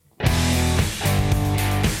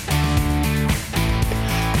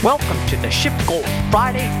Welcome to the ShipGold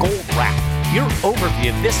Friday Gold Wrap, your overview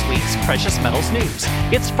of this week's precious metals news.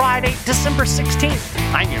 It's Friday, December 16th.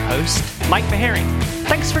 I'm your host, Mike Maharrey.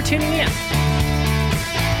 Thanks for tuning in.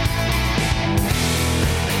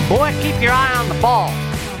 Boy, keep your eye on the ball.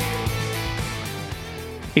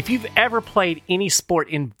 If you've ever played any sport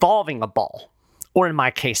involving a ball, or in my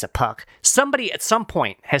case, a puck, somebody at some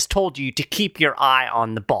point has told you to keep your eye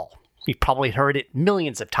on the ball. You've probably heard it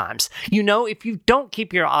millions of times. You know, if you don't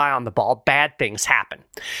keep your eye on the ball, bad things happen.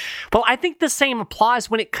 Well, I think the same applies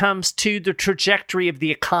when it comes to the trajectory of the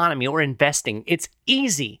economy or investing. It's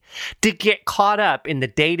easy to get caught up in the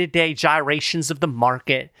day-to-day gyrations of the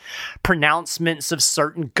market, pronouncements of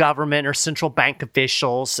certain government or central bank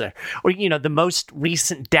officials, or the most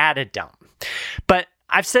recent data dump. But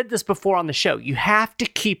I've said this before on the show. You have to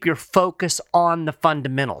keep your focus on the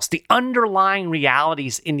fundamentals, the underlying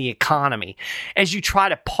realities in the economy, as you try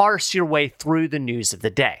to parse your way through the news of the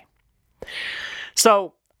day.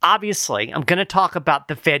 So, obviously, I'm going to talk about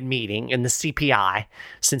the Fed meeting and the CPI,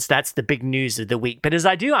 since that's the big news of the week. But as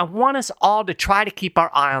I do, I want us all to try to keep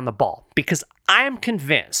our eye on the ball, because I am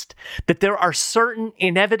convinced that there are certain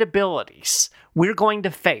inevitabilities we're going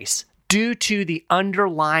to face due to the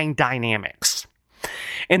underlying dynamics.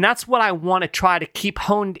 And that's what I want to try to keep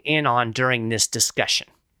honed in on during this discussion.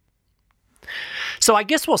 So I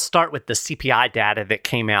guess we'll start with the CPI data that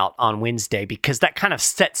came out on Wednesday, because that kind of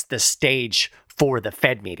sets the stage for the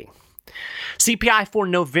Fed meeting. CPI for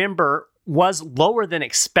November was lower than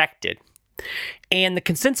expected, and the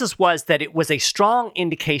consensus was that it was a strong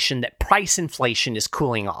indication that price inflation is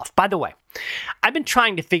cooling off. By the way, I've been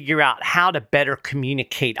trying to figure out how to better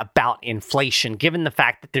communicate about inflation, given the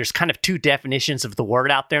fact that there's kind of two definitions of the word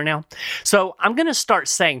out there now. So I'm going to start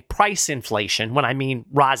saying price inflation when I mean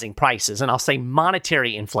rising prices, and I'll say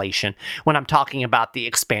monetary inflation when I'm talking about the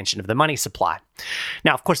expansion of the money supply.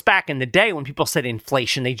 Now, of course, back in the day when people said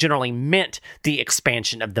inflation, they generally meant the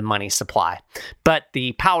expansion of the money supply. But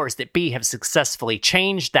the powers that be have successfully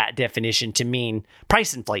changed that definition to mean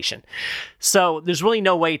price inflation. So there's really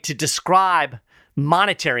no way to describe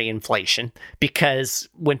monetary inflation, because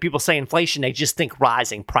when people say inflation, they just think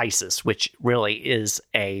rising prices, which really is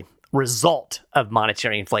a result of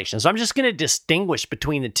monetary inflation. So I'm just going to distinguish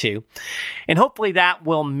between the two, and hopefully that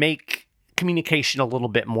will make communication a little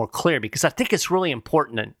bit more clear, because I think it's really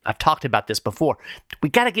important, and I've talked about this before. We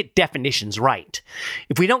got to get definitions right.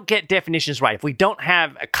 If we don't get definitions right, if we don't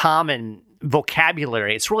have a common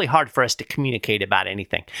vocabulary, it's really hard for us to communicate about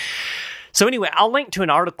anything. So anyway, I'll link to an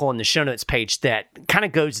article in the show notes page that kind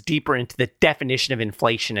of goes deeper into the definition of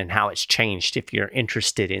inflation and how it's changed if you're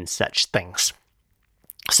interested in such things.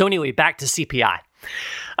 So anyway, back to CPI.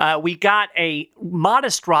 We got a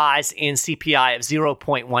modest rise in CPI of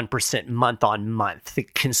 0.1% month on month. The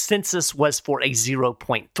consensus was for a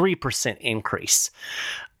 0.3% increase.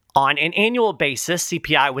 On an annual basis,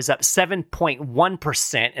 CPI was up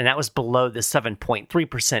 7.1%, and that was below the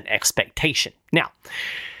 7.3% expectation. Now,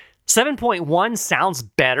 7.1 sounds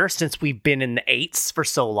better since we've been in the eights for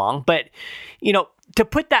so long, but, to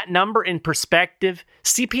put that number in perspective,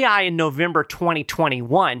 CPI in November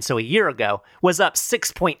 2021, so a year ago, was up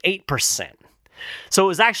 6.8%. So it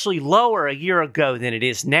was actually lower a year ago than it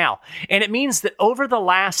is now. And it means that over the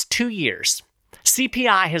last 2 years,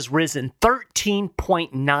 CPI has risen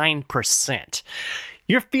 13.9%.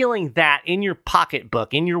 You're feeling that in your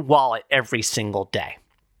pocketbook, in your wallet every single day.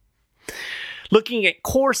 Looking at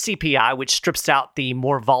core CPI, which strips out the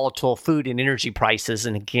more volatile food and energy prices,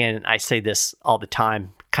 and again, I say this all the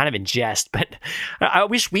time, kind of in jest, but I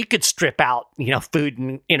wish we could strip out, food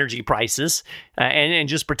and energy prices and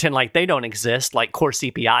just pretend like they don't exist, like core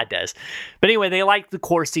CPI does. But anyway, they like the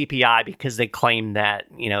core CPI because they claim that,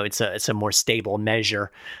 it's a more stable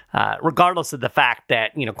measure, regardless of the fact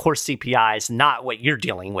that, core CPI is not what you're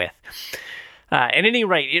dealing with. At any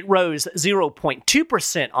rate, it rose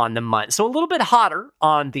 0.2% on the month, so a little bit hotter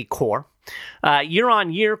on the core. Year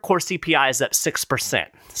on year, core CPI is up 6%.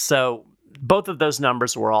 So both of those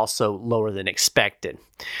numbers were also lower than expected.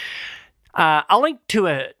 I'll link to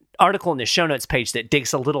an article in the show notes page that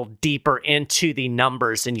digs a little deeper into the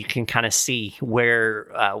numbers, and you can kind of see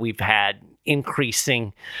where we've had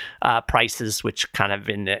increasing prices, which kind of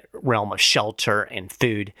in the realm of shelter and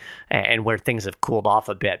food, and where things have cooled off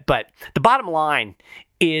a bit. But the bottom line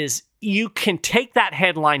is you can take that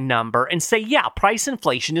headline number and say, yeah, price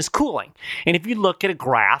inflation is cooling. And if you look at a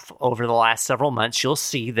graph over the last several months, you'll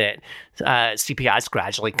see that CPI is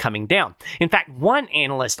gradually coming down. In fact, one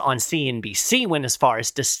analyst on CNBC went as far as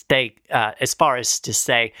to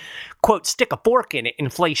say, quote, stick a fork in it,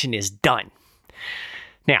 inflation is done.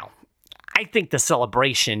 Now, I think the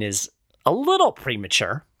celebration is a little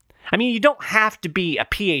premature. I mean, you don't have to be a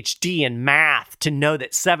PhD in math to know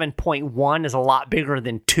that 7.1 is a lot bigger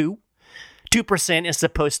than 2. 2% is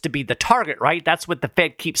supposed to be the target, right? That's what the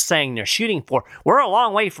Fed keeps saying they're shooting for. We're a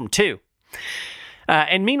long way from 2.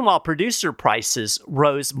 And meanwhile, producer prices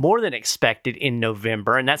rose more than expected in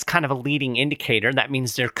November, and that's kind of a leading indicator. That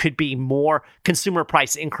means there could be more consumer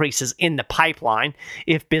price increases in the pipeline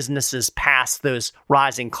if businesses pass those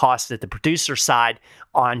rising costs at the producer side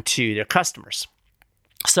on to their customers.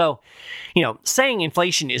 So, saying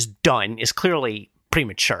inflation is done is clearly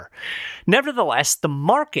premature. Nevertheless, the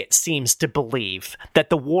market seems to believe that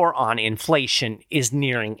the war on inflation is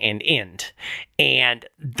nearing an end, and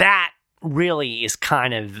that really is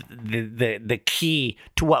kind of the key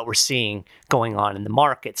to what we're seeing going on in the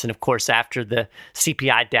markets. And of course, after the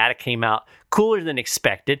CPI data came out cooler than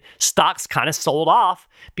expected, stocks kind of sold off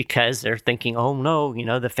because they're thinking, oh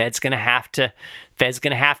no, the Fed's going to have to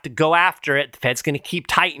go after it. The Fed's going to keep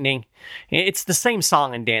tightening. It's the same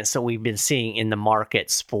song and dance that we've been seeing in the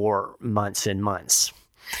markets for months and months.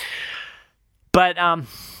 But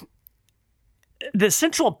the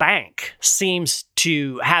central bank seems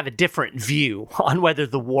to have a different view on whether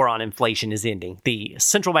the war on inflation is ending. The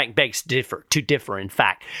central bank begs to differ, in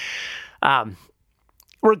fact.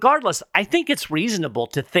 Regardless, I think it's reasonable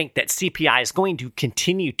to think that CPI is going to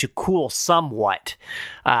continue to cool somewhat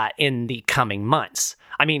in the coming months.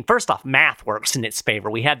 I mean, first off, math works in its favor.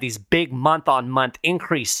 We have these big month-on-month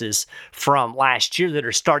increases from last year that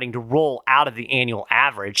are starting to roll out of the annual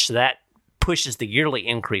average, so that pushes the yearly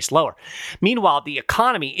increase lower. Meanwhile, the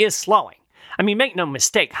economy is slowing. I mean, make no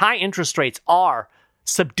mistake, high interest rates are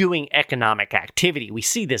subduing economic activity. We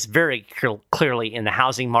see this very clearly in the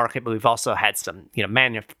housing market, but we've also had some,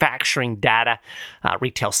 manufacturing data,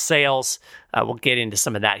 retail sales. We'll get into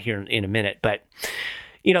some of that here in a minute. But,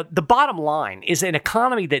 the bottom line is an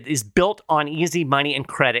economy that is built on easy money and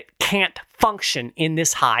credit can't function in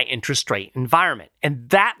this high interest rate environment. And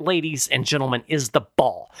that, ladies and gentlemen, is the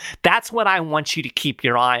ball. That's what I want you to keep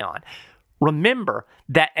your eye on. Remember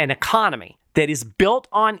that an economy that is built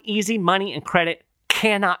on easy money and credit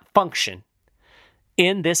cannot function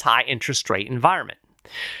in this high interest rate environment.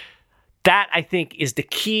 That, I think, is the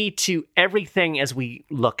key to everything as we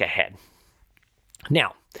look ahead.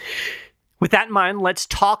 Now, with that in mind, let's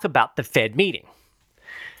talk about the Fed meeting.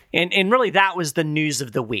 And really, that was the news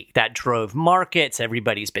of the week. That drove markets.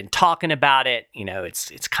 Everybody's been talking about it.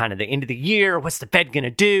 It's kind of the end of the year. What's the Fed going to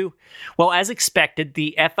do? Well, as expected,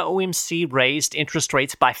 the FOMC raised interest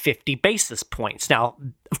rates by 50 basis points. Now,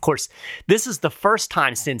 of course, this is the first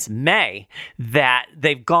time since May that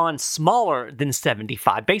they've gone smaller than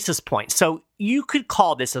 75 basis points. So you could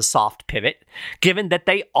call this a soft pivot, given that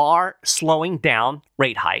they are slowing down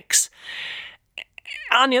rate hikes.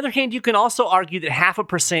 On the other hand, you can also argue that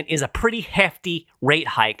 0.5% is a pretty hefty rate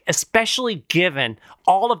hike, especially given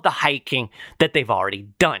all of the hiking that they've already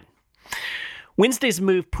done. Wednesday's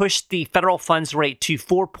move pushed the federal funds rate to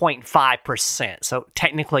 4.5%, so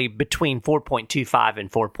technically between 4.25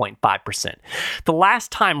 and 4.5%. The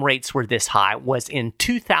last time rates were this high was in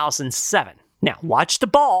 2007. Now, watch the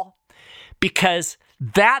ball, because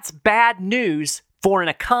that's bad news for an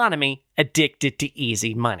economy addicted to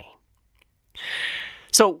easy money.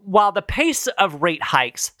 So while the pace of rate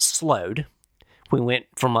hikes slowed, we went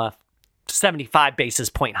from a 75 basis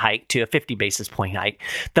point hike to a 50 basis point hike,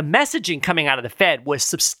 the messaging coming out of the Fed was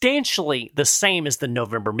substantially the same as the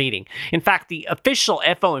November meeting. In fact, the official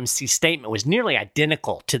FOMC statement was nearly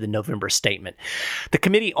identical to the November statement. The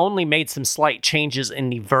committee only made some slight changes in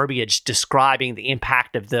the verbiage describing the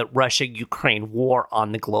impact of the Russia-Ukraine war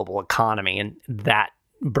on the global economy, and that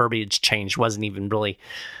verbiage change wasn't even really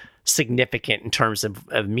significant in terms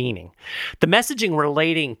of meaning. The messaging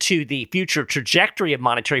relating to the future trajectory of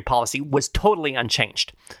monetary policy was totally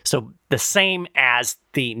unchanged. So the same as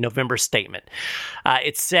the November statement.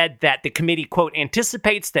 It said that the committee, quote,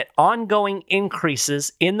 anticipates that ongoing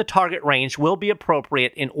increases in the target range will be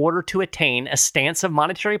appropriate in order to attain a stance of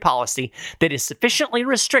monetary policy that is sufficiently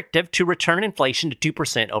restrictive to return inflation to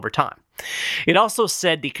 2% over time. It also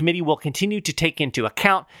said the committee will continue to take into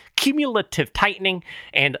account cumulative tightening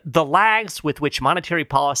and the lags with which monetary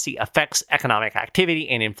policy affects economic activity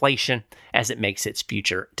and inflation as it makes its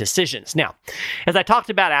future decisions. Now, as I talked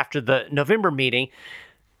about after the November meeting,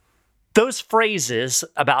 those phrases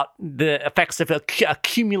about the effects of a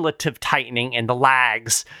cumulative tightening and the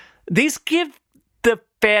lags, these give the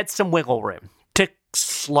Fed some wiggle room to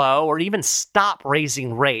slow or even stop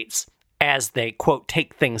raising rates as they, quote,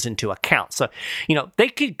 take things into account. So, they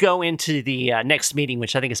could go into the next meeting,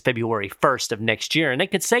 which I think is February 1st of next year, and they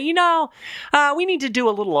could say, we need to do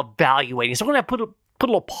a little evaluating. So we're going to put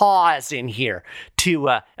a little pause in here to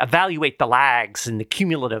evaluate the lags and the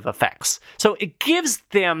cumulative effects. So it gives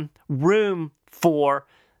them room for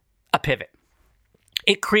a pivot.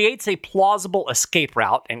 It creates a plausible escape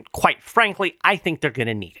route, and quite frankly, I think they're going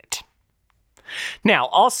to need it. Now,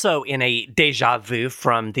 also in a deja vu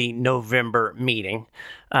from the November meeting,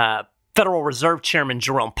 Federal Reserve Chairman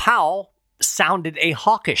Jerome Powell sounded a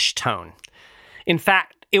hawkish tone. In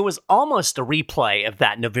fact, it was almost a replay of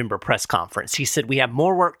that November press conference. He said, "We have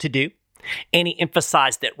more work to do," and he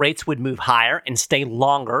emphasized that rates would move higher and stay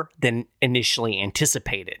longer than initially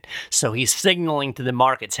anticipated. So he's signaling to the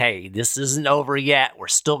markets, hey, this isn't over yet. We're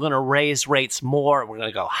still going to raise rates more. We're going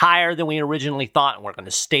to go higher than we originally thought, and we're going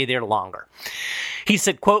to stay there longer. He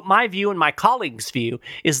said, quote, "My view and my colleagues' view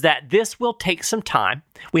is that this will take some time.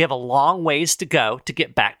 We have a long ways to go to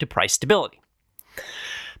get back to price stability."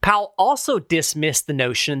 Powell also dismissed the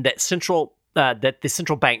notion that the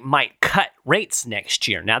central bank might cut rates next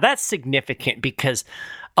year. Now, that's significant because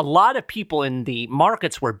a lot of people in the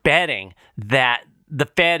markets were betting that the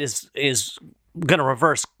Fed is going to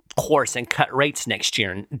reverse course and cut rates next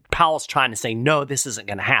year. And Powell's trying to say, no, this isn't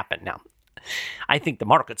going to happen. Now, I think the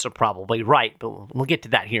markets are probably right, but we'll get to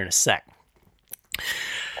that here in a sec.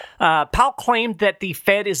 Powell claimed that the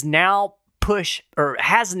Fed has now pushed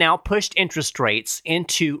interest rates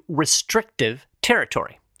into restrictive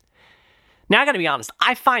territory. Now, I got to be honest,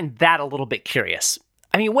 I find that a little bit curious.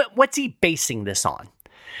 I mean, what's he basing this on?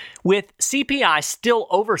 With CPI still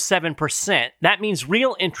over 7%, that means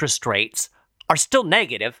real interest rates are still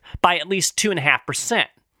negative by at least 2.5%.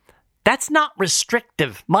 That's not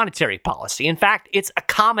restrictive monetary policy. In fact, it's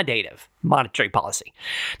accommodative monetary policy.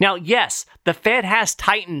 Now, yes, the Fed has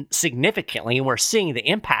tightened significantly, and we're seeing the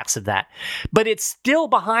impacts of that, but it's still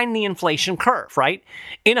behind the inflation curve, right?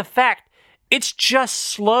 In effect, it's just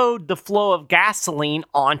slowed the flow of gasoline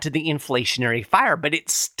onto the inflationary fire, but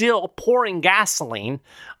it's still pouring gasoline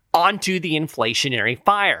onto the inflationary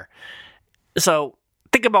fire. So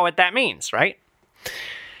think about what that means, right?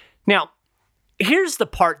 Now, here's the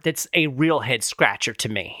part that's a real head scratcher to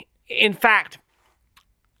me. In fact,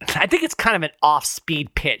 I think it's kind of an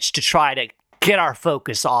off-speed pitch to try to get our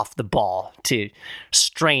focus off the ball, to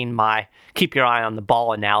strain my keep your eye on the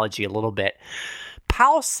ball analogy a little bit.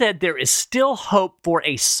 Powell said there is still hope for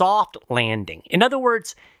a soft landing. In other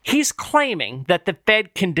words, he's claiming that the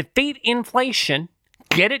Fed can defeat inflation,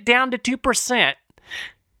 get it down to 2%,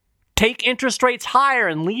 take interest rates higher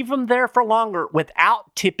and leave them there for longer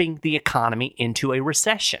without tipping the economy into a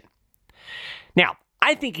recession. Now,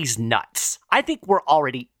 I think he's nuts. I think we're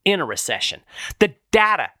already in a recession. The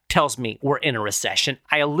data tells me we're in a recession.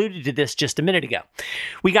 I alluded to this just a minute ago.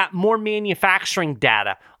 We got more manufacturing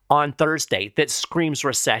data on Thursday that screams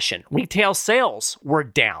recession. Retail sales were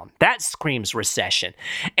down. That screams recession.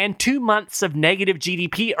 And 2 months of negative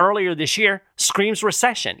GDP earlier this year screams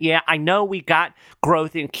recession. Yeah, I know we got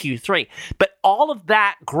growth in Q3, but all of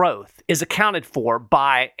that growth is accounted for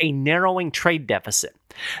by a narrowing trade deficit.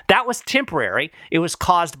 That was temporary. It was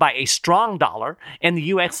caused by a strong dollar and the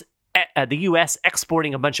U.S.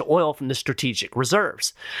 exporting a bunch of oil from the strategic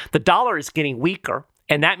reserves. The dollar is getting weaker,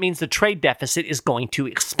 and that means the trade deficit is going to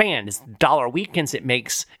expand. As the dollar weakens, it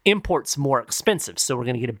makes imports more expensive. So we're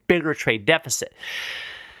going to get a bigger trade deficit.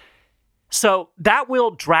 So that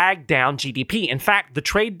will drag down GDP. In fact, the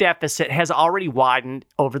trade deficit has already widened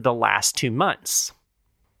over the last 2 months.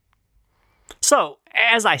 So,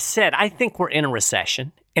 as I said, I think we're in a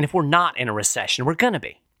recession. And if we're not in a recession, we're going to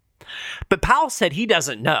be. But Powell said he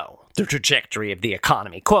doesn't know the trajectory of the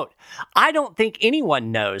economy. Quote, "I don't think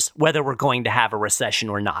anyone knows whether we're going to have a recession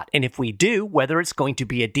or not. And if we do, whether it's going to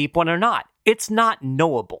be a deep one or not. It's not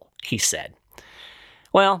knowable," he said.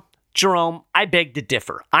 Well, Jerome, I beg to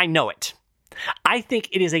differ. I know it. I think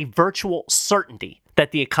it is a virtual certainty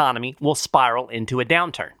that the economy will spiral into a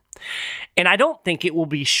downturn. And I don't think it will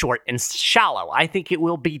be short and shallow. I think it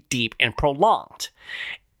will be deep and prolonged.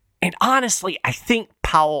 And honestly, I think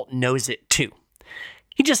Powell knows it too.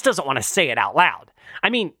 He just doesn't want to say it out loud. I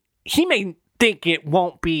mean, he may think it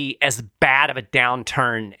won't be as bad of a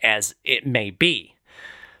downturn as it may be,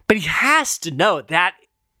 but he has to know that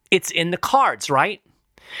it's in the cards, right?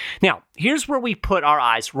 Now, here's where we put our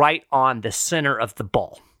eyes right on the center of the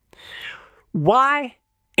ball. Why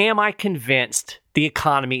am I convinced the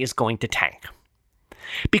economy is going to tank?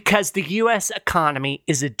 Because the U.S. economy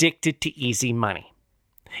is addicted to easy money.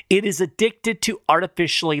 It is addicted to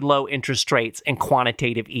artificially low interest rates and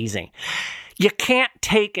quantitative easing. You can't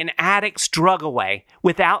take an addict's drug away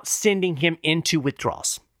without sending him into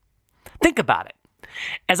withdrawals. Think about it.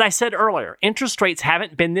 As I said earlier, interest rates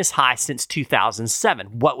haven't been this high since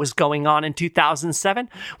 2007. What was going on in 2007?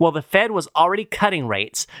 Well, the Fed was already cutting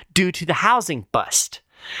rates due to the housing bust.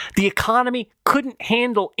 The economy couldn't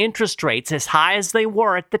handle interest rates as high as they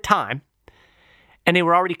were at the time, and they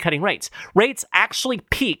were already cutting rates. Rates actually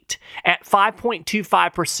peaked at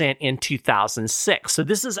 5.25% in 2006. So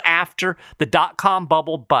this is after the dot-com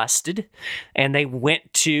bubble busted, and they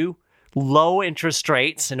went to low interest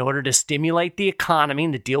rates in order to stimulate the economy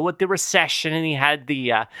and to deal with the recession. And he had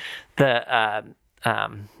the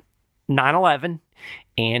 9/11,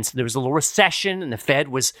 and so there was a little recession, and the Fed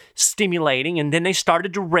was stimulating, and then they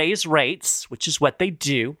started to raise rates, which is what they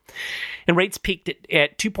do, and rates peaked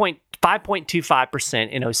at 5.25%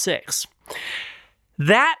 in 2006.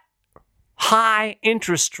 That high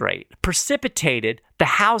interest rate precipitated the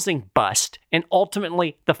housing bust and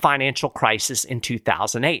ultimately the financial crisis in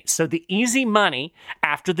 2008. So the easy money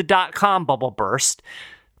after the dot-com bubble burst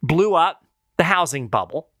blew up the housing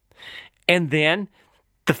bubble, and then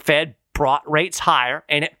the Fed brought rates higher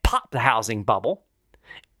and it popped the housing bubble,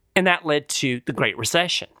 and that led to the Great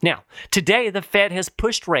Recession. Now, today the Fed has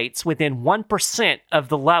pushed rates within 1% of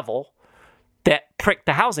the level that pricked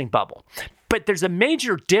the housing bubble. But there's a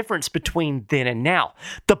major difference between then and now.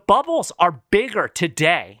 The bubbles are bigger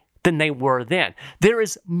today than they were then. There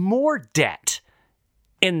is more debt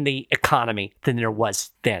in the economy than there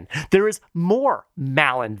was then. There is more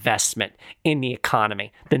malinvestment in the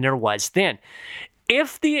economy than there was then.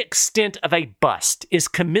 If the extent of a bust is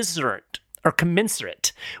commensurate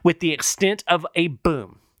with the extent of a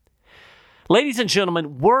boom, ladies and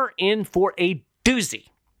gentlemen, we're in for a doozy.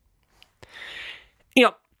 You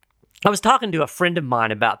know, I was talking to a friend of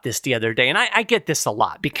mine about this the other day, and I get this a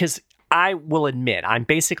lot because I will admit I'm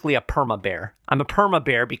basically a perma-bear. I'm a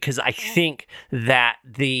perma-bear because I think that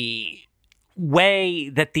the way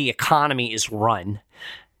that the economy is run,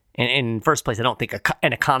 and in the first place, I don't think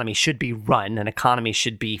an economy should be run. An economy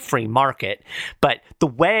should be free market. But the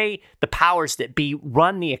way the powers that be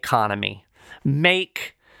run the economy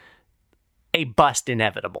make a bust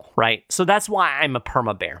inevitable, right? So that's why I'm a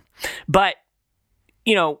perma-bear. But,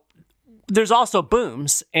 you know, there's also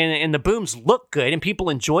booms, and the booms look good, and people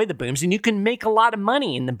enjoy the booms, and you can make a lot of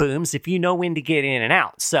money in the booms if you know when to get in and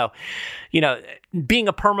out. So, you know, being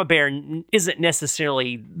a perma-bear isn't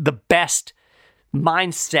necessarily the best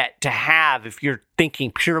mindset to have if you're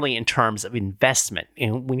thinking purely in terms of investment.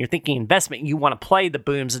 And when you're thinking investment, you want to play the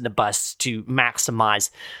booms and the busts to maximize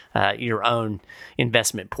your own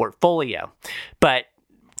investment portfolio. But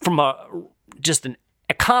from just an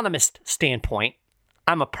economist standpoint,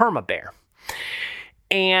 I'm a perma-bear.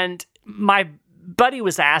 And my buddy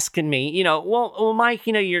was asking me, you know, well, Mike,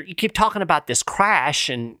 you know, you keep talking about this crash,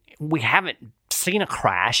 and we haven't seen a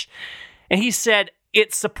crash. And he said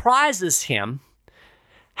it surprises him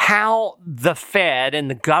how the Fed and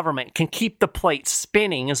the government can keep the plates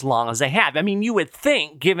spinning as long as they have. I mean, you would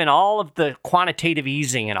think, given all of the quantitative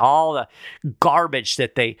easing and all the garbage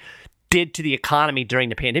that they did to the economy during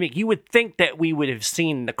the pandemic, you would think that we would have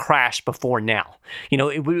seen the crash before now. You know,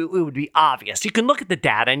 it would be obvious. You can look at the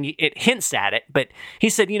data and it hints at it, but he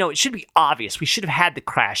said, you know, it should be obvious. We should have had the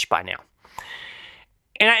crash by now.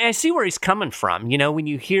 And I see where he's coming from. You know, when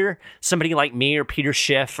you hear somebody like me or Peter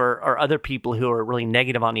Schiff or other people who are really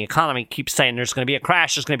negative on the economy keep saying there's going to be a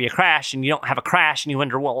crash, and you don't have a crash, and you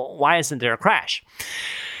wonder, well, why isn't there a crash?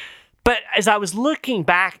 But as I was looking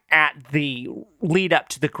back at the lead up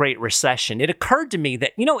to the Great Recession, it occurred to me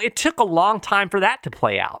that, you know, it took a long time for that to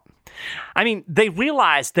play out. I mean, they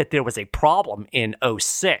realized that there was a problem in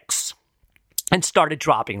 2006 and started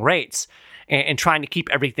dropping rates and trying to keep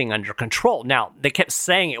everything under control. Now, they kept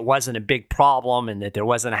saying it wasn't a big problem and that there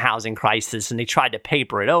wasn't a housing crisis, and they tried to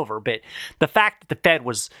paper it over. But the fact that the Fed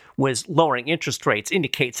was lowering interest rates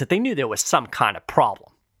indicates that they knew there was some kind of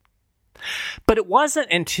problem. But it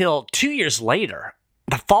wasn't until 2 years later,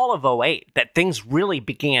 the fall of 2008, that things really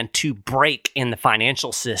began to break in the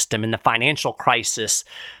financial system, and the financial crisis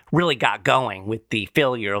really got going with the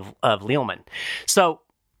failure of Lehman. So,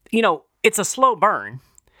 you know, it's a slow burn.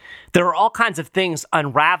 There are all kinds of things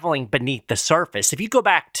unraveling beneath the surface. If you go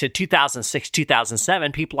back to 2006,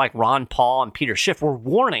 2007, people like Ron Paul and Peter Schiff were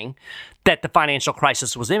warning that the financial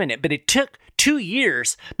crisis was imminent, but it took 2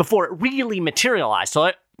 years before it really materialized.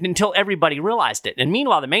 Until everybody realized it. And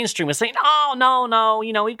meanwhile, the mainstream was saying, oh, no,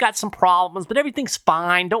 you know, we've got some problems, but everything's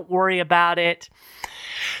fine. Don't worry about it.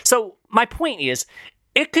 So my point is,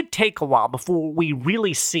 it could take a while before we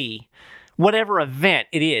really see whatever event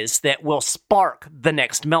it is that will spark the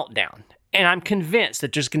next meltdown. And I'm convinced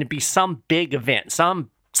that there's going to be some big event,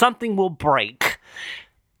 something will break,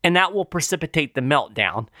 and that will precipitate the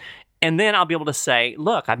meltdown. And then I'll be able to say,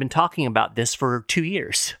 look, I've been talking about this for 2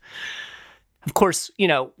 years. Of course,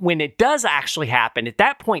 when it does actually happen, at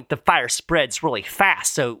that point, the fire spreads really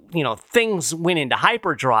fast. So, things went into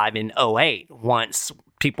hyperdrive in '08 once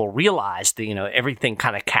people realized that, everything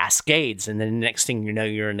kind of cascades. And then the next thing you know,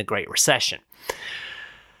 you're in the Great Recession.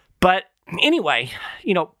 But anyway,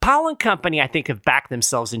 Powell and company, I think, have backed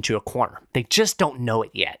themselves into a corner. They just don't know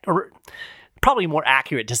it yet. Or probably more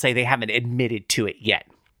accurate to say they haven't admitted to it yet.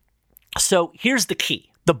 So here's the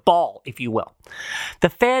key, the ball, if you will. The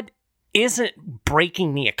Fed isn't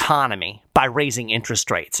breaking the economy by raising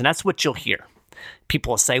interest rates. And that's what you'll hear.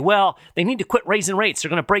 People will say, well, they need to quit raising rates. They're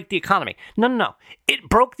going to break the economy. No. It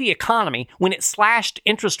broke the economy when it slashed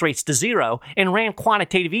interest rates to zero and ran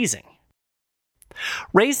quantitative easing.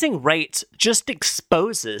 Raising rates just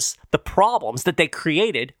exposes the problems that they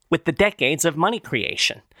created with the decades of money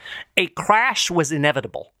creation. A crash was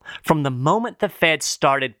inevitable from the moment the Fed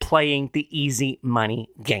started playing the easy money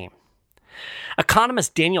game.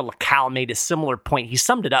 Economist Daniel Lacalle made a similar point. He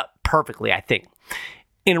summed it up perfectly, I think.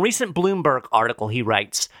 In a recent Bloomberg article, he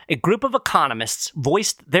writes, a group of economists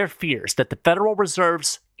voiced their fears that the Federal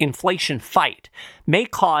Reserve's inflation fight may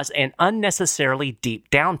cause an unnecessarily deep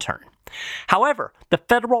downturn. However, the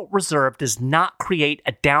Federal Reserve does not create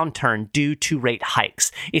a downturn due to rate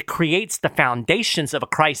hikes. It creates the foundations of a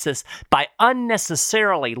crisis by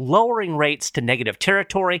unnecessarily lowering rates to negative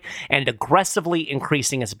territory and aggressively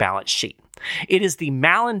increasing its balance sheet. It is the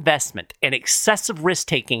malinvestment and excessive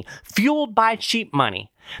risk-taking fueled by cheap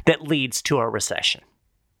money that leads to a recession.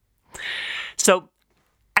 So,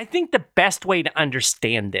 I think the best way to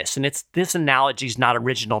understand this, and this analogy is not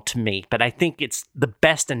original to me, but I think it's the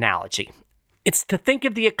best analogy. It's to think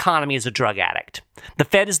of the economy as a drug addict. The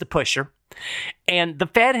Fed is the pusher, and the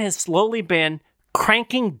Fed has slowly been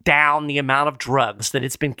cranking down the amount of drugs that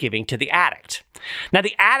it's been giving to the addict. Now,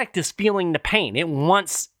 the addict is feeling the pain. It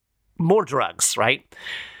wants more drugs, right?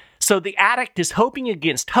 So the addict is hoping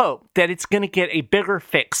against hope that it's going to get a bigger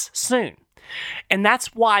fix soon. And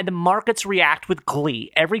that's why the markets react with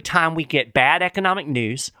glee every time we get bad economic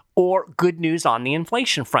news or good news on the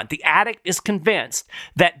inflation front. The addict is convinced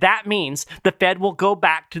that that means the Fed will go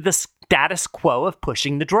back to the status quo of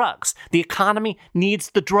pushing the drugs. The economy needs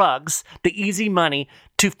the drugs, the easy money,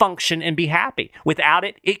 to function and be happy. Without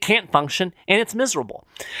it, it can't function and it's miserable.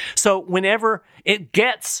 So whenever it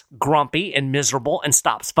gets grumpy and miserable and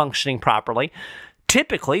stops functioning properly,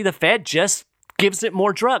 typically the Fed just gives it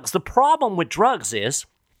more drugs. The problem with drugs is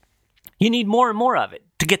you need more and more of it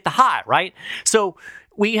to get the high, right? So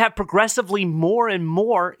we have progressively more and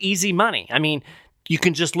more easy money. I mean, you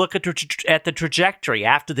can just look at the trajectory.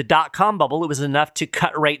 After the dot-com bubble, it was enough to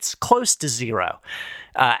cut rates close to zero.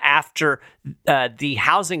 After the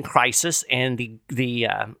housing crisis and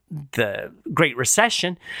the Great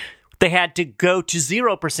Recession, they had to go to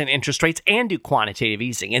 0% interest rates and do quantitative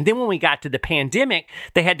easing. And then when we got to the pandemic,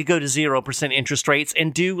 they had to go to 0% interest rates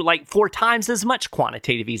and do like 4 times as much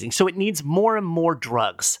quantitative easing. So it needs more and more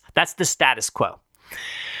drugs. That's the status quo.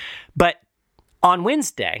 But on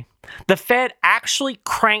Wednesday, the Fed actually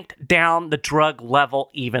cranked down the drug level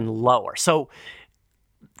even lower. So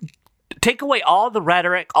take away all the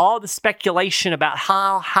rhetoric, all the speculation about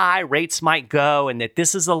how high rates might go and that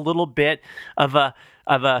this is a little bit of a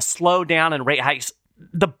slowdown in rate hikes.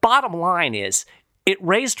 The bottom line is it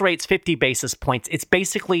raised rates 50 basis points. It's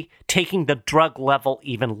basically taking the drug level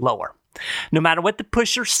even lower. No matter what the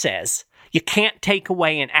pusher says, you can't take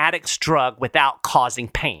away an addict's drug without causing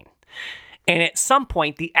pain. And at some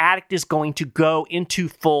point, the addict is going to go into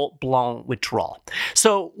full-blown withdrawal.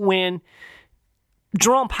 So when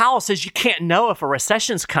Jerome Powell says you can't know if a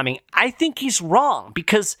recession's coming, I think he's wrong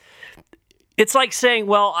because it's like saying,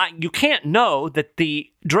 well, you can't know that the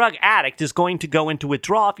drug addict is going to go into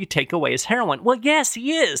withdrawal if you take away his heroin. Well, yes,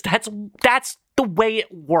 he is. That's the way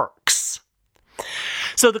it works.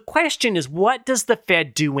 So the question is, what does the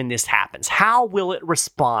Fed do when this happens? How will it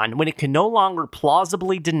respond when it can no longer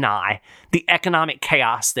plausibly deny the economic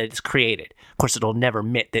chaos that it's created? Of course, it'll never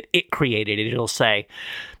admit that it created it.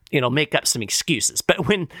 It'll make up some excuses. But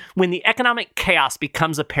when the economic chaos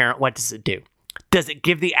becomes apparent, what does it do? Does it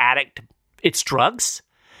give the addict its drugs,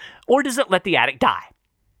 or does it let the addict die?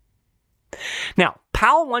 Now,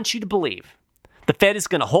 Powell wants you to believe the Fed is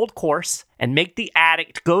going to hold course and make the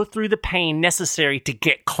addict go through the pain necessary to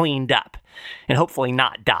get cleaned up and hopefully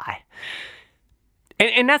not die.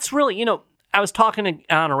 And that's really, I was talking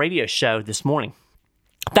on a radio show this morning.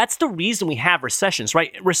 That's the reason we have recessions,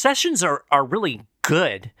 right? Recessions are really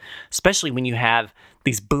good, especially when you have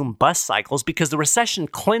these boom bust cycles because the recession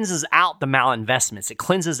cleanses out the malinvestments. It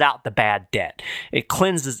cleanses out the bad debt. It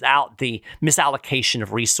cleanses out the misallocation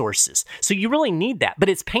of resources. So you really need that, but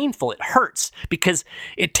it's painful. It hurts because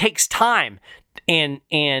it takes time and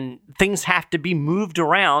things have to be moved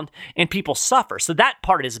around and people suffer. So that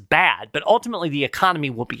part is bad, but ultimately the economy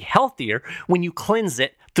will be healthier when you cleanse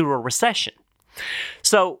it through a recession.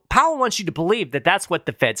 So Powell wants you to believe that that's what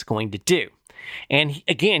the Fed's going to do. And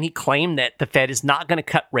he claimed that the Fed is not going to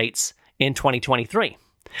cut rates in 2023.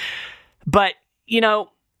 But,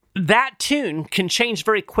 that tune can change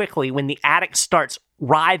very quickly when the addict starts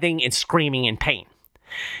writhing and screaming in pain.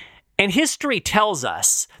 And history tells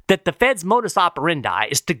us that the Fed's modus operandi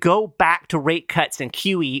is to go back to rate cuts and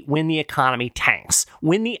QE when the economy tanks.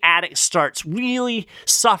 When the addict starts really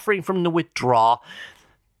suffering from the withdrawal,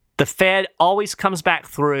 the Fed always comes back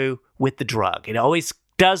through with the drug. It always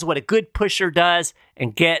does what a good pusher does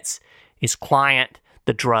and gets his client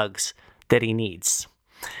the drugs that he needs.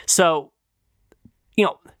 So,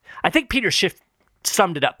 I think Peter Schiff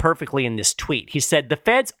summed it up perfectly in this tweet. He said, the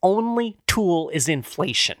Fed's only tool is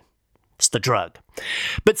inflation. It's the drug.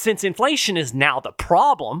 But since inflation is now the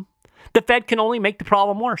problem, the Fed can only make the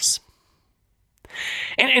problem worse.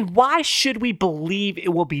 And why should we believe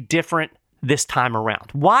it will be different this time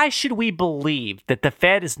around? Why should we believe that the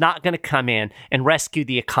Fed is not going to come in and rescue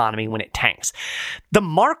the economy when it tanks? The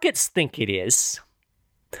markets think it is.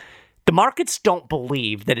 The markets don't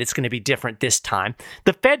believe that it's going to be different this time.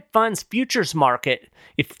 The Fed funds futures market,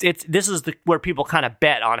 where people kind of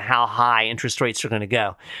bet on how high interest rates are going to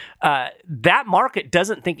go. That market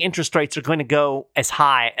doesn't think interest rates are going to go as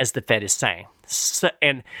high as the Fed is saying. So,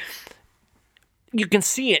 and you can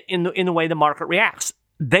see it in the way the market reacts.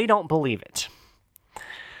 They don't believe it.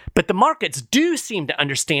 But the markets do seem to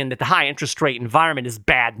understand that the high interest rate environment is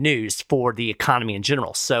bad news for the economy in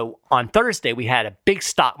general. So on Thursday, we had a big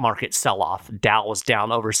stock market sell-off. Dow was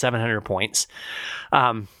down over 700 points.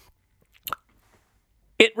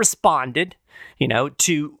 It responded,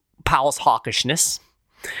 to Powell's hawkishness.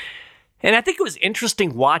 And I think it was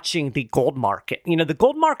interesting watching the gold market. The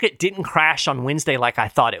gold market didn't crash on Wednesday like I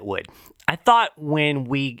thought it would. I thought when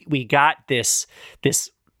we got this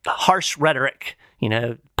harsh rhetoric,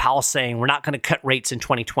 Powell saying we're not going to cut rates in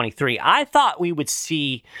 2023, I thought we would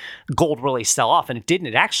see gold really sell off, and it didn't.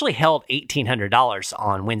 It actually held $1,800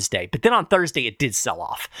 on Wednesday, but then on Thursday it did sell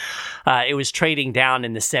off. It was trading down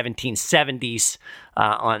in the 1770s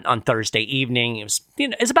on Thursday evening. It was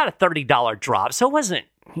it's about a $30 drop, so it wasn't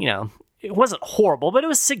horrible, but it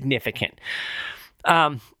was significant.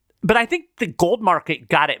 But I think the gold market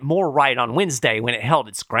got it more right on Wednesday when it held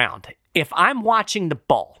its ground. If I'm watching the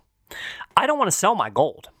ball, I don't want to sell my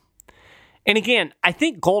gold. And again, I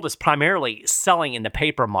think gold is primarily selling in the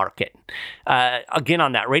paper market. Again,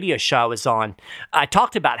 on that radio show I was on, I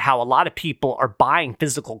talked about how a lot of people are buying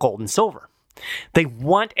physical gold and silver. They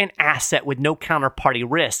want an asset with no counterparty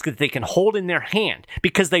risk that they can hold in their hand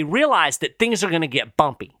because they realize that things are going to get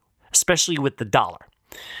bumpy, especially with the dollar.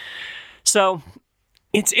 So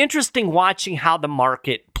it's interesting watching how the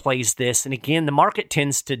market plays this. And again, the market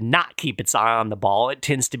tends to not keep its eye on the ball. It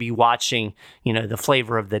tends to be watching, the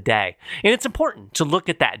flavor of the day. And it's important to look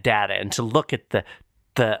at that data and to look at the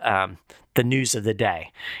news of the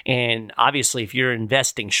day. And obviously, if you're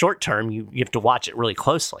investing short term, you have to watch it really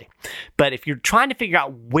closely. But if you're trying to figure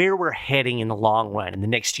out where we're heading in the long run, in the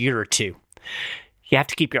next year or two, you have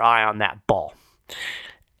to keep your eye on that ball.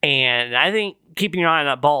 And I think keeping your eye on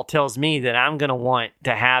that ball tells me that I'm going to want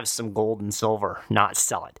to have some gold and silver, not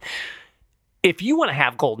sell it. If you want to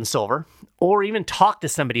have gold and silver, or even talk to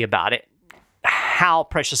somebody about it, how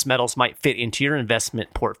precious metals might fit into your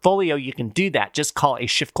investment portfolio, you can do that. Just call a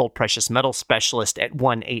SchiffGold Precious Metals specialist at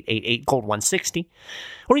 1-888-GOLD-160,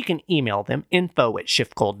 or you can email them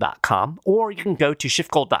info@schiffgold.com, or you can go to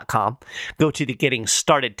schiffgold.com, go to the Getting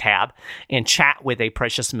Started tab, and chat with a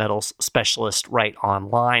precious metals specialist right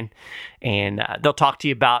online, and they'll talk to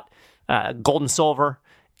you about gold and silver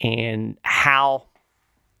and how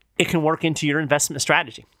it can work into your investment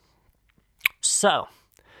strategy. So,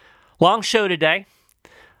 long show today,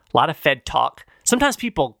 a lot of Fed talk. Sometimes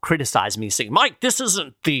people criticize me saying, Mike, this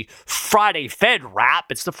isn't the Friday Fed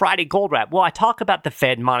wrap, it's the Friday gold wrap. Well, I talk about the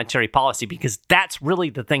Fed monetary policy because that's really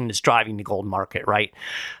the thing that's driving the gold market, right?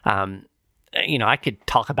 I could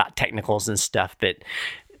talk about technicals and stuff, but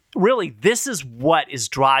really this is what is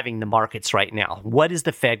driving the markets right now. What is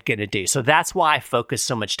the Fed going to do? So that's why I focus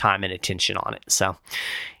so much time and attention on it. So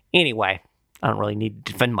anyway, I don't really need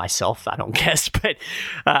to defend myself, I don't guess, but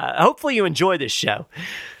hopefully you enjoy this show.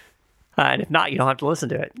 And if not, you don't have to listen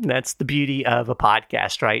to it. That's the beauty of a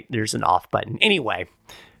podcast, right? There's an off button. Anyway,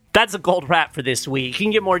 That's a gold wrap for this week. You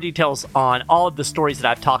can get more details on all of the stories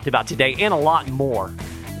that I've talked about today and a lot more.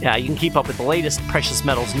 You can keep up with the latest precious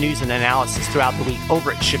metals news and analysis throughout the week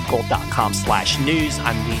over at shipgold.com/news.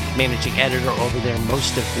 I'm the managing editor over there.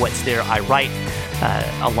 Most of what's there I write,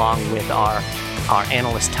 along with our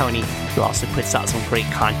analyst Tony, who also puts out some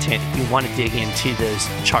great content. If you want to dig into those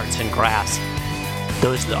charts and graphs,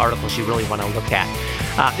 those are the articles you really want to look at.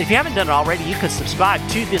 If you haven't done it already, you can subscribe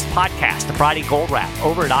to this podcast, the Friday Gold Wrap,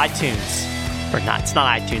 over at iTunes. Or not, it's not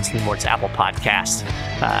iTunes anymore, it's Apple Podcasts.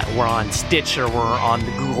 We're on Stitcher, we're on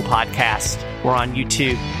the Google Podcast, we're on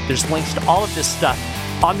YouTube. There's links to all of this stuff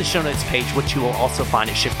on the show notes page, which you will also find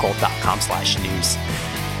at shipgold.com/news.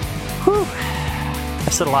 Whew, I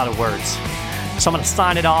said a lot of words. So I'm going to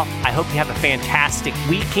sign it off. I hope you have a fantastic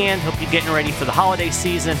weekend. Hope you're getting ready for the holiday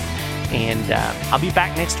season. And I'll be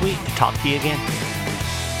back next week to talk to you again.